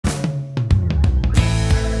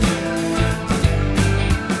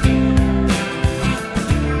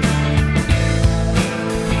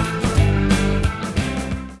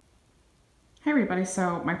everybody,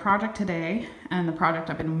 so my project today, and the project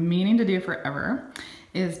I've been meaning to do forever,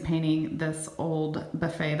 is painting this old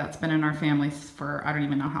buffet that's been in our family for I don't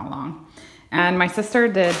even know how long. And my sister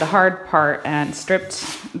did the hard part and stripped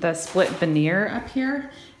the split veneer up here,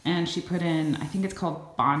 and she put in, I think it's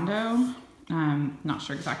called Bondo. Not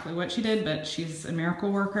sure exactly what she did, but she's a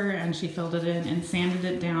miracle worker, and she filled it in and sanded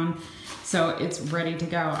it down so it's ready to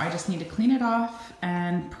go. I just need to clean it off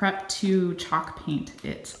and prep to chalk paint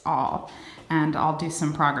it all, and I'll do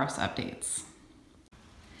some progress updates.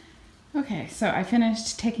 Okay, so I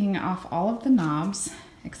finished taking off all of the knobs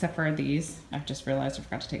except for these. I've just realized I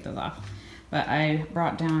forgot to take those off, but I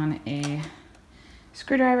brought down a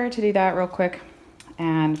screwdriver to do that real quick,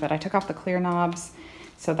 but I took off the clear knobs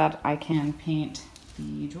so that I can paint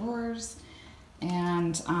the drawers,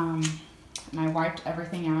 and I wiped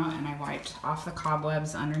everything out, and I wiped off the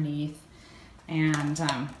cobwebs underneath, and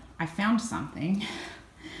I found something.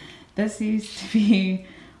 This used to be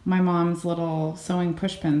my mom's little sewing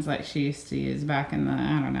push pins that she used to use back in the,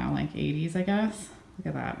 I don't know, like 80s, I guess. Look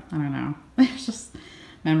at that, I don't know. It's just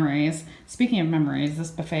memories. Speaking of memories,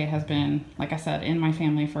 this buffet has been, like I said, in my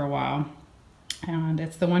family for a while, and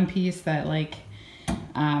it's the one piece that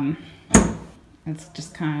it's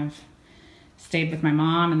just kind of stayed with my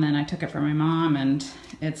mom, and then I took it from my mom, and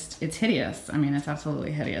it's hideous. I mean, it's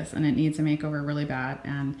absolutely hideous, and it needs a makeover really bad,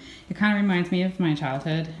 and it kind of reminds me of my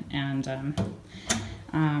childhood, and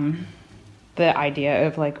the idea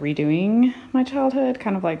of like redoing my childhood,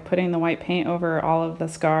 kind of like putting the white paint over all of the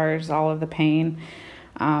scars, all of the pain,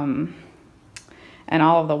 and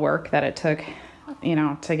all of the work that it took, you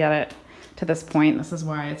know, to get it to this point. This is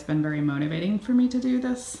why it's been very motivating for me to do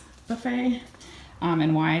this buffet,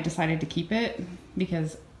 and why I decided to keep it,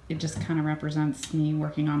 because it just kind of represents me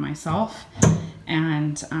working on myself,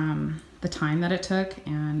 and the time that it took,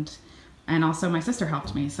 and also my sister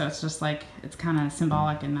helped me, so it's just like, it's kind of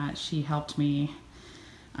symbolic in that she helped me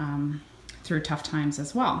through tough times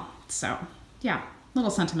as well. So yeah,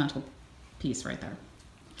 little sentimental piece right there.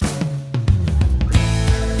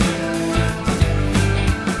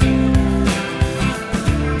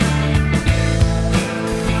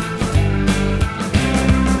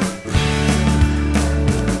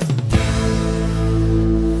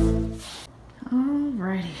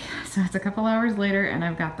 So it's a couple hours later, and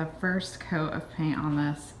I've got the first coat of paint on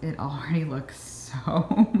this. It already looks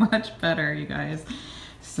so much better, you guys.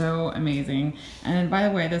 So amazing. And by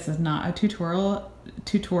the way, this is not a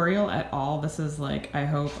tutorial at all. This is like, I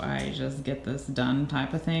hope I just get this done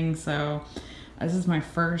type of thing. So this is my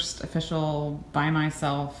first official by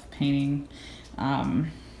myself painting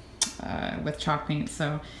with chalk paint.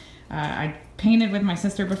 So I painted with my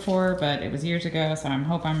sister before, but it was years ago, so I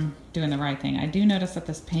hope I'm doing the right thing. I do notice that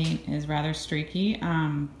this paint is rather streaky,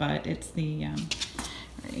 but it's the,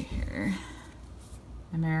 right here,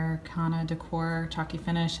 Americana Decor Chalky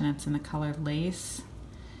Finish, and it's in the color Lace.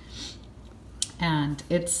 And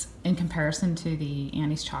it's in comparison to the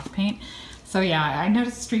Annie's chalk paint. So yeah, I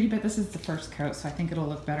noticed it's streaky, but this is the first coat, so I think it'll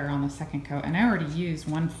look better on the second coat. And I already used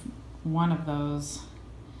one of those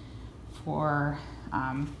for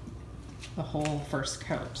the whole first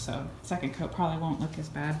coat, so second coat probably won't look as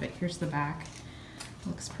bad, but here's the back.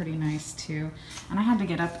 Looks pretty nice too. And I had to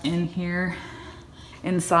get up in here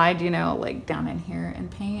inside, you know, like down in here and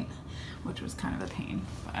paint, which was kind of a pain,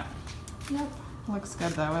 but yep, looks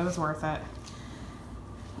good though. It was worth it.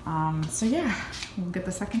 So yeah, we'll get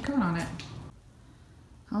the second coat on it.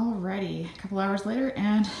 Alrighty, a couple hours later,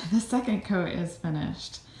 and the second coat is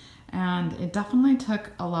finished, and it definitely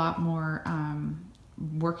took a lot more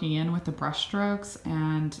working in with the brush strokes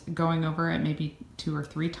and going over it maybe 2 or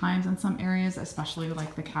 3 times in some areas, especially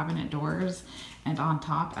like the cabinet doors and on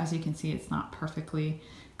top. As you can see, it's not perfectly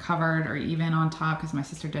covered or even on top, because my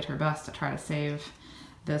sister did her best to try to save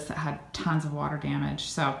this that had tons of water damage.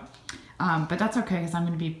 So but that's okay, because I'm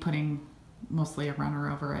going to be putting mostly a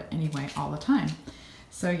runner over it anyway all the time.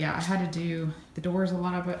 So yeah, I had to do the doors a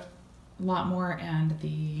lot more, and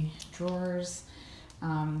the drawers,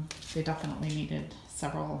 they definitely needed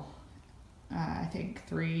several, I think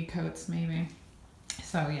 3 coats maybe.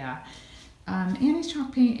 So yeah, Annie's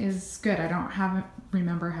chalk paint is good. I don't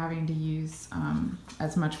remember having to use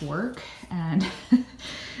as much work, and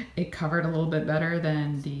it covered a little bit better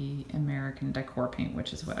than the American Decor paint,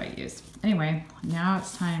 which is what I used. Anyway, now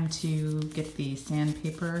it's time to get the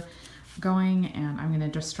sandpaper going, and I'm gonna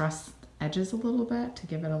distress edges a little bit to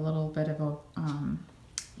give it a little bit of a,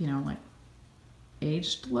 you know, like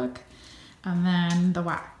aged look, and then the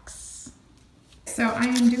wax. So I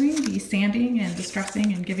am doing the sanding and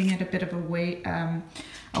distressing and giving it a bit of a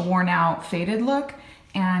worn out faded look,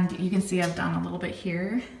 and you can see I've done a little bit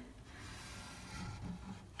here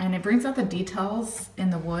and it brings out the details in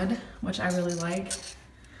the wood, which I really like.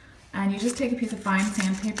 And you just take a piece of fine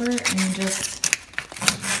sandpaper and you just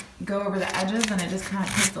go over the edges, and it just kind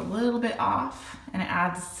of takes a little bit off, and it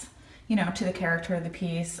adds, you know, to the character of the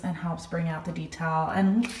piece and helps bring out the detail,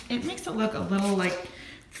 and it makes it look a little like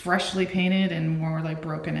freshly painted and more like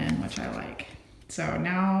broken in, which I like. So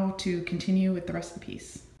now to continue with the rest of the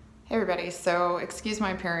piece. Hey everybody, so excuse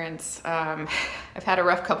my appearance. I've had a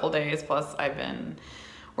rough couple days, plus I've been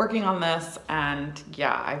working on this, and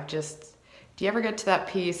yeah, do you ever get to that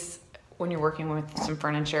piece when you're working with some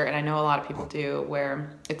furniture, and I know a lot of people do,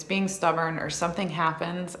 where it's being stubborn or something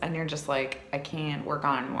happens and you're just like, I can't work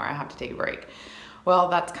on it anymore, I have to take a break. Well,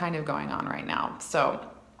 that's kind of going on right now. So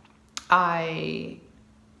I'm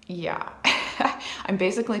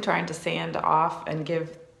basically trying to sand off and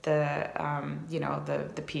give the, you know,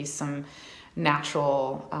 the piece some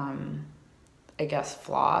natural, I guess,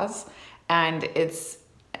 flaws. And it's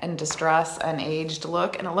in distress and aged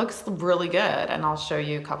look, and it looks really good. And I'll show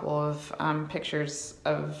you a couple of pictures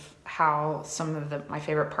of how some of my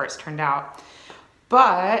favorite parts turned out.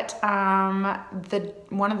 But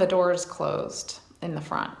one of the doors closed in the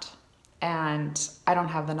front, and I don't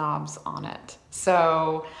have the knobs on it.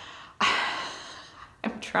 So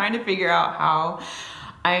I'm trying to figure out how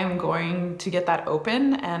I am going to get that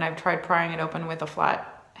open, and I've tried prying it open with a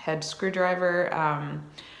flat head screwdriver.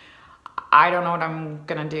 I don't know what I'm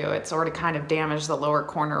gonna do. It's already kind of damaged the lower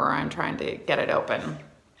corner where I'm trying to get it open.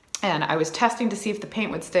 And I was testing to see if the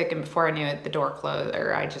paint would stick, and before I knew it, the door closed,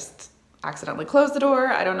 or I just accidentally closed the door.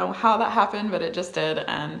 I don't know how that happened, but it just did,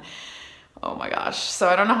 and oh my gosh. So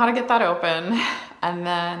I don't know how to get that open. And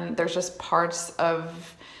then there's just parts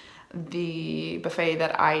of the buffet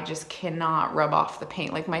that I just cannot rub off the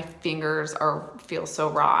paint. Like my fingers feel so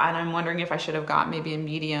raw, and I'm wondering if I should have got maybe a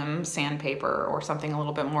medium sandpaper or something a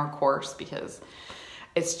little bit more coarse, because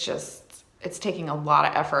it's taking a lot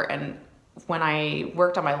of effort. And when I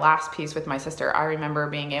worked on my last piece with my sister, I remember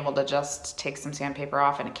being able to just take some sandpaper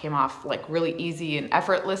off and it came off like really easy and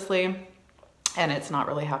effortlessly, and it's not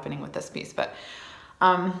really happening with this piece. But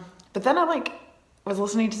then I was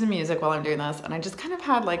listening to some music while I'm doing this, and I just kind of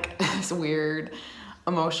had like this weird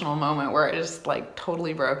emotional moment where I just like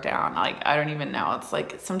totally broke down. Like, I don't even know. It's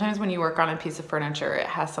like sometimes when you work on a piece of furniture, it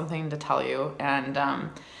has something to tell you. And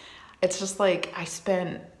it's just like I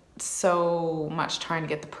spent so much trying to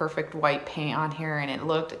get the perfect white paint on here, and it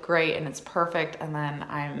looked great and it's perfect. And then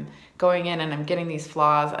I'm going in and I'm getting these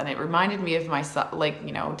flaws, and it reminded me of myself, like,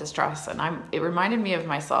 you know, distress. And it reminded me of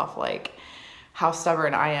myself, like, how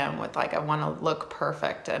stubborn I am with, like, I want to look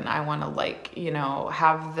perfect, and I want to, like, you know,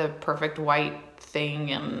 have the perfect white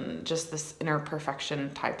thing, and just this inner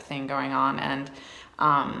perfection type thing going on. And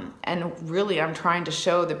really I'm trying to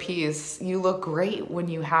show the piece, you look great when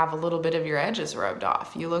you have a little bit of your edges rubbed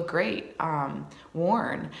off. You look great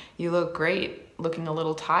worn. You look great looking a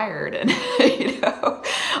little tired, and you know,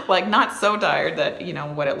 like not so tired that, you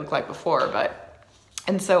know, what it looked like before, but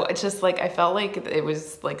and so it's just like, I felt like it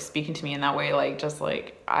was like speaking to me in that way, like just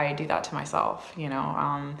like I do that to myself, you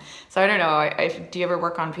know? So I don't know, do you ever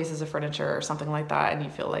work on pieces of furniture or something like that, and you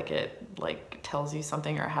feel like it like tells you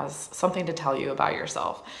something or has something to tell you about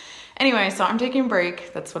yourself? Anyway, so I'm taking a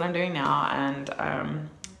break. That's what I'm doing now. And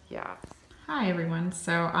yeah. Hi everyone.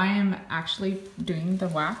 So I am actually doing the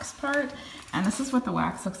wax part, and this is what the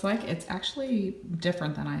wax looks like. It's actually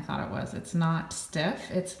different than I thought it was. It's not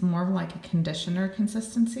stiff. It's more like a conditioner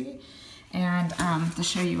consistency. And to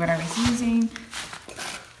show you what I was using,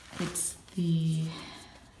 it's the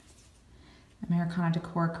Americana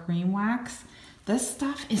Decor cream wax. This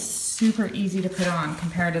stuff is super easy to put on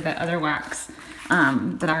compared to the other wax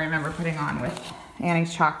that I remember putting on with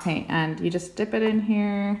Annie's chalk paint. And you just dip it in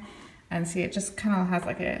here, and see, it just kind of has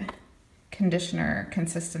like a conditioner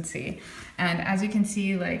consistency. And as you can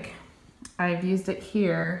see, like I've used it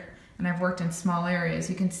here, and I've worked in small areas.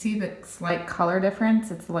 You can see the slight color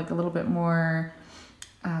difference. It's like a little bit more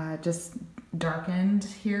just darkened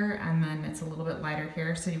here, and then it's a little bit lighter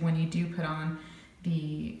here. So when you do put on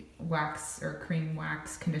the wax or cream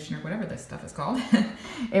wax conditioner, whatever this stuff is called,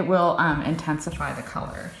 it will intensify the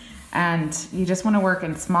color. And you just want to work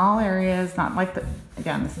in small areas, not like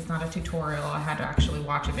again, this is not a tutorial. I had to actually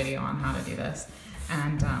watch a video on how to do this.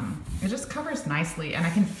 And it just covers nicely. And I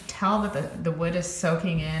can tell that the wood is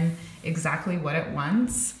soaking in exactly what it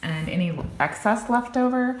wants. And any excess left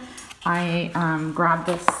over, I grabbed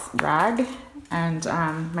this rag, and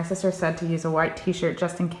my sister said to use a white t-shirt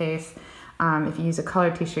just in case. If you use a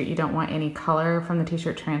colored t-shirt, you don't want any color from the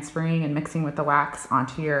t-shirt transferring and mixing with the wax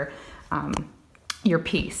onto your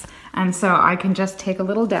piece. And so I can just take a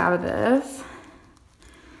little dab of this,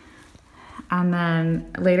 And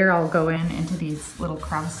then later I'll go into these little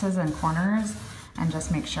crevices and corners and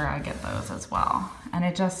just make sure I get those as well. And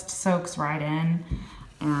it just soaks right in,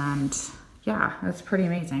 and yeah, it's pretty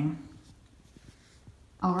amazing.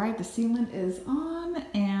 All right, the sealant is on,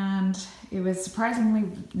 and it was surprisingly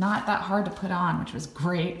not that hard to put on, which was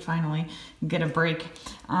great, finally, get a break.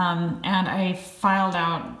 And I filed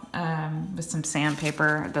out with some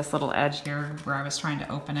sandpaper this little edge here where I was trying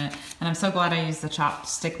to open it. And I'm so glad I used the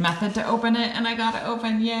chopstick method to open it, and I got it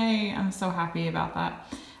open, yay, I'm so happy about that.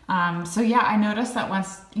 So yeah, I noticed that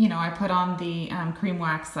once, I put on the cream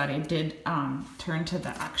wax, that it did turn to the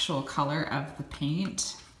actual color of the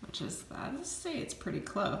paint, which is, let's say it's pretty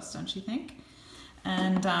close, don't you think?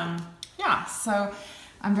 And yeah, so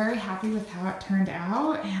I'm very happy with how it turned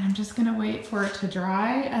out, and I'm just gonna wait for it to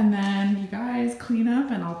dry, and then you guys clean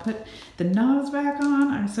up and I'll put the nose back on.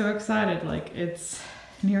 I'm so excited, like it's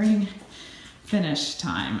nearing finish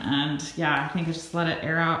time. And yeah, I think I just let it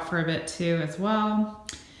air out for a bit too as well.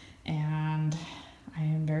 And I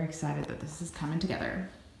am very excited that this is coming together.